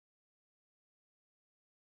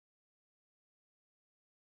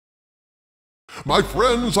My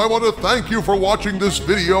friends, I want to thank you for watching this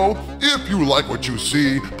video. If you like what you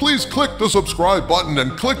see, please click the subscribe button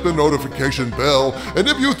and click the notification bell. And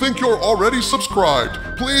if you think you're already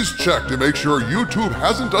subscribed, please check to make sure YouTube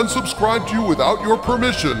hasn't unsubscribed you without your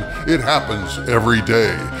permission. It happens every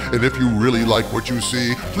day. And if you really like what you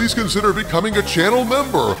see, please consider becoming a channel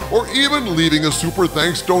member or even leaving a super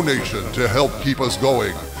thanks donation to help keep us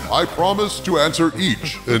going. I promise to answer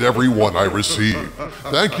each and every one I receive.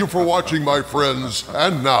 Thank you for watching, my friends,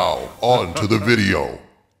 and now, on to the video.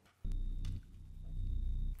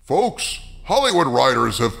 Folks, Hollywood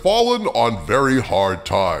writers have fallen on very hard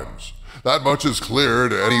times. That much is clear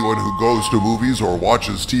to anyone who goes to movies or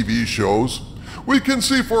watches TV shows. We can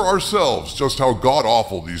see for ourselves just how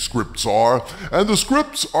god-awful these scripts are, and the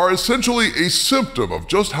scripts are essentially a symptom of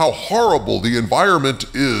just how horrible the environment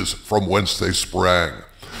is from whence they sprang.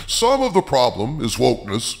 Some of the problem is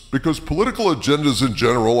wokeness, because political agendas in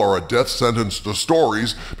general are a death sentence to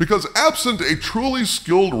stories, because absent a truly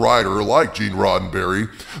skilled writer like Gene Roddenberry,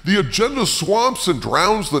 the agenda swamps and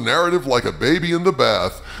drowns the narrative like a baby in the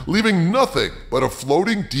bath, leaving nothing but a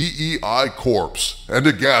floating DEI corpse, and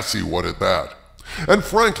a gassy one at that. And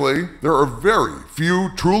frankly, there are very few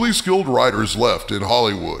truly skilled writers left in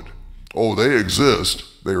Hollywood. Oh, they exist,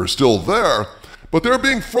 they are still there, but they're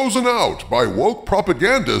being frozen out by woke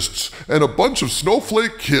propagandists and a bunch of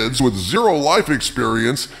snowflake kids with zero life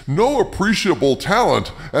experience, no appreciable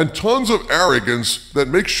talent, and tons of arrogance that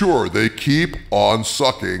make sure they keep on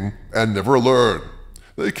sucking and never learn.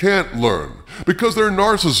 They can't learn because they're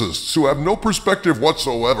narcissists who have no perspective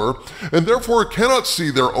whatsoever and therefore cannot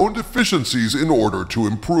see their own deficiencies in order to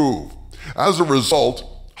improve. As a result,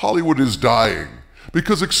 Hollywood is dying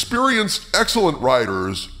because experienced, excellent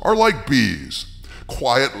writers are like bees.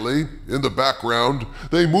 Quietly, in the background,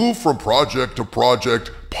 they move from project to project,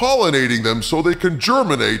 pollinating them so they can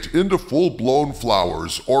germinate into full-blown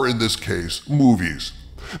flowers, or in this case, movies.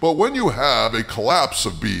 But when you have a collapse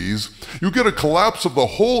of bees, you get a collapse of the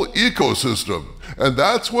whole ecosystem, and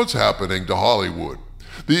that's what's happening to Hollywood.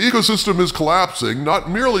 The ecosystem is collapsing not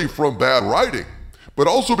merely from bad writing, but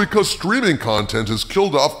also because streaming content has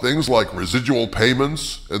killed off things like residual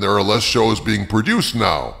payments, and there are less shows being produced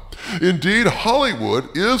now. Indeed,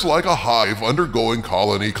 Hollywood is like a hive undergoing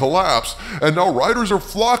colony collapse, and now writers are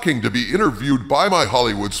flocking to be interviewed by my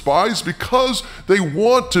Hollywood spies because they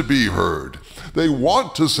want to be heard. They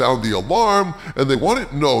want to sound the alarm, and they want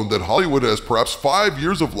it known that Hollywood has perhaps 5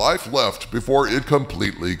 years of life left before it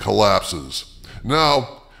completely collapses.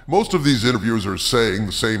 Now, most of these interviews are saying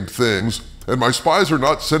the same things, and my spies are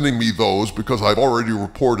not sending me those because I've already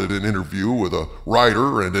reported an interview with a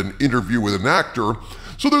writer and an interview with an actor,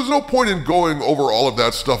 so there's no point in going over all of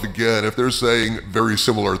that stuff again if they're saying very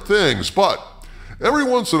similar things. But every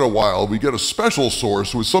once in a while, we get a special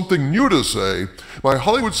source with something new to say. My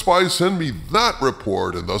Hollywood spies send me that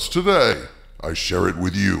report, and thus today, I share it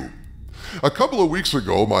with you. A couple of weeks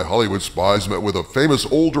ago, my Hollywood spies met with a famous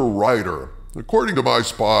older writer. According to my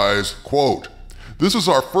spies, quote, "This is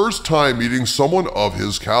our first time meeting someone of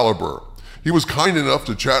his caliber. He was kind enough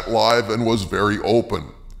to chat live and was very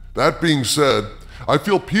open. That being said, I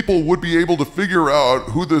feel people would be able to figure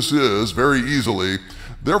out who this is very easily.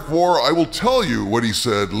 Therefore, I will tell you what he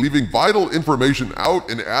said, leaving vital information out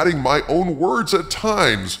and adding my own words at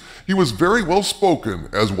times. He was very well spoken,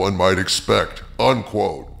 as one might expect,"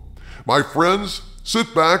 unquote. My friends,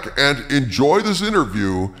 sit back and enjoy this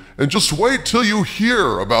interview, and just wait till you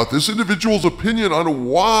hear about this individual's opinion on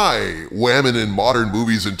why women in modern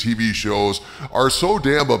movies and TV shows are so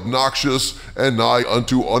damn obnoxious and nigh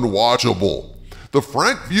unto unwatchable. The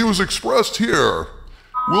frank views expressed here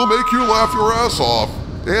will make you laugh your ass off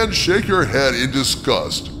and shake your head in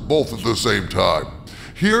disgust, both at the same time.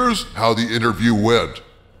 Here's how the interview went.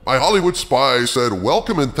 My Hollywood spy said,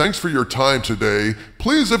 "Welcome and thanks for your time today.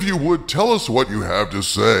 Please, if you would, tell us what you have to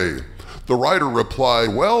say." The writer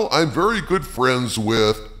replied, "Well, I'm very good friends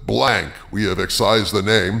with blank." We have excised the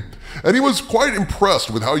name. And he was quite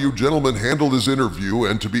impressed with how you gentlemen handled his interview,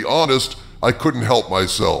 and to be honest, I couldn't help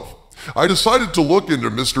myself. I decided to look into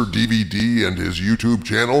Mr. DVD and his YouTube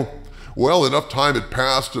channel. Well, enough time had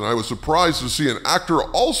passed, and I was surprised to see an actor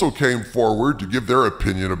also came forward to give their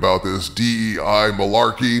opinion about this DEI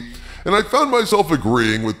malarkey, and I found myself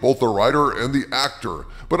agreeing with both the writer and the actor,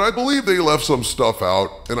 but I believe they left some stuff out,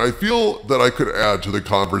 and I feel that I could add to the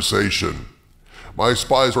conversation. My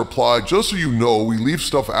spies replied, "Just so you know, we leave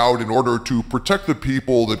stuff out in order to protect the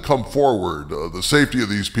people that come forward. The safety of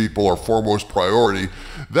these people are foremost priority.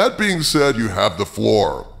 That being said, you have the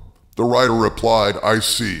floor." The writer replied, "I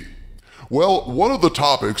see. Well, one of the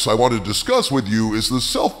topics I want to discuss with you is the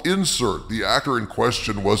self-insert the actor in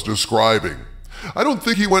question was describing. I don't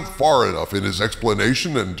think he went far enough in his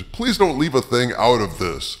explanation, and please don't leave a thing out of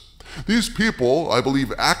this. These people, I believe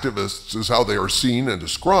activists is how they are seen and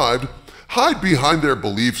described, hide behind their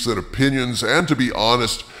beliefs and opinions, and to be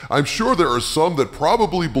honest, I'm sure there are some that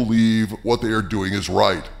probably believe what they are doing is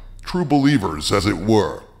right. True believers, as it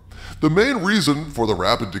were. The main reason for the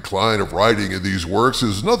rapid decline of writing in these works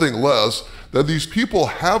is nothing less than these people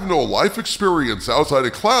have no life experience outside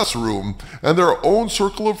a classroom and their own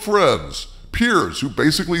circle of friends, peers who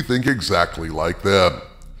basically think exactly like them.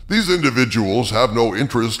 These individuals have no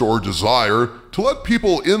interest or desire to let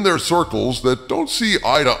people in their circles that don't see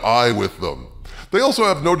eye to eye with them. They also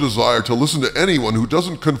have no desire to listen to anyone who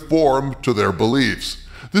doesn't conform to their beliefs.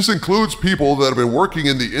 This includes people that have been working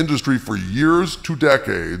in the industry for years to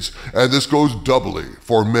decades, and this goes doubly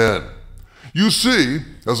for men. You see,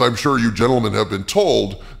 as I'm sure you gentlemen have been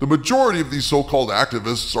told, the majority of these so-called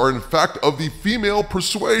activists are in fact of the female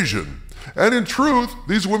persuasion. And in truth,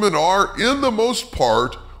 these women are, in the most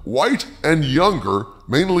part, white and younger,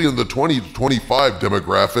 mainly in the 20 to 25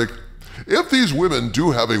 demographic. If these women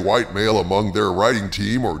do have a white male among their writing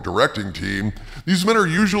team or directing team, these men are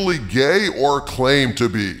usually gay or claim to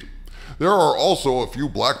be. There are also a few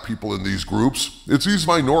black people in these groups. It's these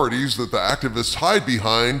minorities that the activists hide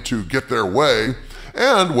behind to get their way,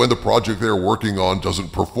 and when the project they're working on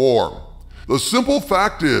doesn't perform. The simple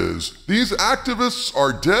fact is, these activists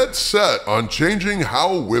are dead set on changing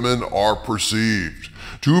how women are perceived.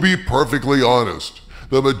 To be perfectly honest,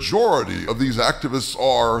 the majority of these activists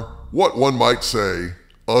are, what one might say,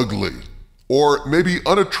 ugly. Or maybe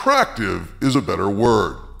unattractive is a better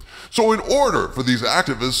word. So in order for these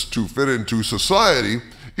activists to fit into society,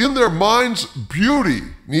 in their minds, beauty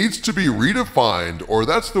needs to be redefined, or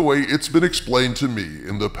that's the way it's been explained to me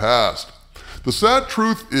in the past. The sad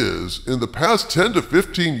truth is, in the past 10 to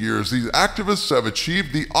 15 years, these activists have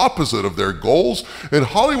achieved the opposite of their goals, and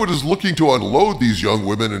Hollywood is looking to unload these young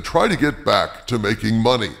women and try to get back to making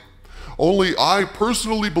money. Only I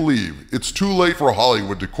personally believe it's too late for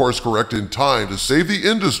Hollywood to course correct in time to save the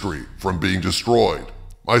industry from being destroyed.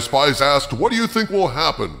 My spies asked, "What do you think will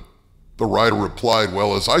happen?" The writer replied,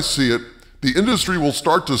 "Well, as I see it, the industry will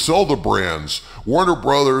start to sell the brands, Warner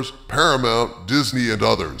Brothers, Paramount, Disney, and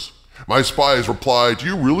others." My spies replied, "Do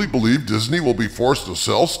you really believe Disney will be forced to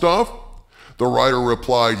sell stuff?" The writer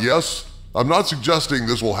replied, "Yes, I'm not suggesting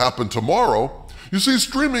this will happen tomorrow. You see,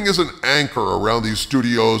 streaming is an anchor around these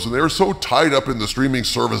studios, and they're so tied up in the streaming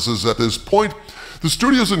services at this point, the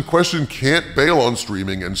studios in question can't bail on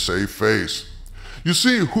streaming and save face. You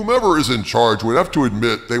see, whomever is in charge would have to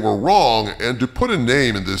admit they were wrong and to put a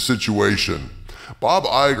name in this situation. Bob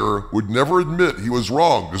Iger would never admit he was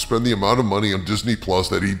wrong to spend the amount of money on Disney Plus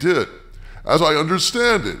that he did. As I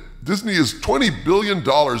understand it, Disney is $20 billion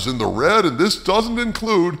in the red, and this doesn't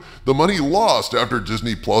include the money lost after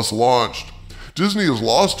Disney Plus launched. Disney has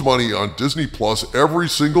lost money on Disney Plus every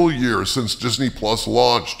single year since Disney Plus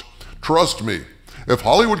launched. Trust me, if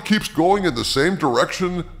Hollywood keeps going in the same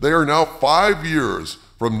direction, they are now 5 years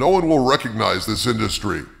from no one will recognize this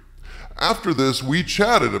industry. After this, we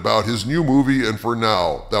chatted about his new movie, and for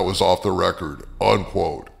now, that was off the record,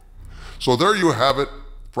 unquote. So there you have it,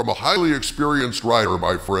 from a highly experienced writer,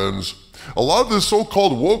 my friends. A lot of this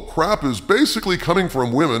so-called woke crap is basically coming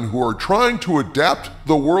from women who are trying to adapt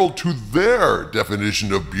the world to their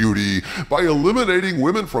definition of beauty by eliminating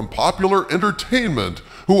women from popular entertainment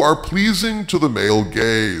who are pleasing to the male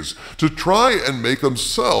gaze to try and make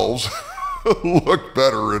themselves look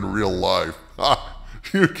better in real life.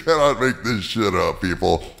 You cannot make this shit up,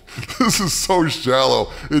 people. This is so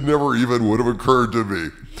shallow, it never even would have occurred to me.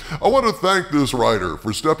 I want to thank this writer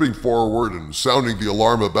for stepping forward and sounding the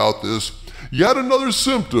alarm about this. Yet another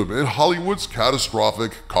symptom in Hollywood's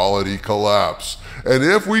catastrophic quality collapse. And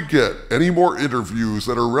if we get any more interviews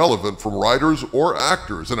that are relevant from writers or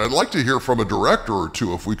actors, and I'd like to hear from a director or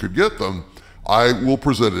two if we could get them, I will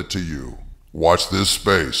present it to you. Watch this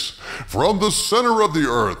space. From the center of the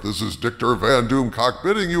earth, this is Dictor Van Doomcock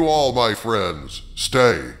bidding you all, my friends,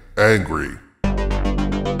 stay angry.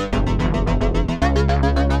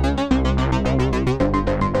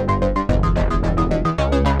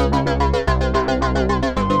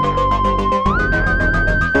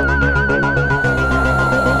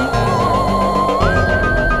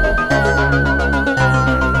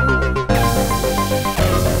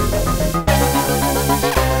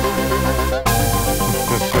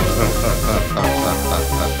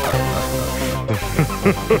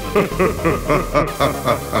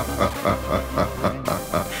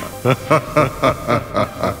 Ha ha ha ha ha ha.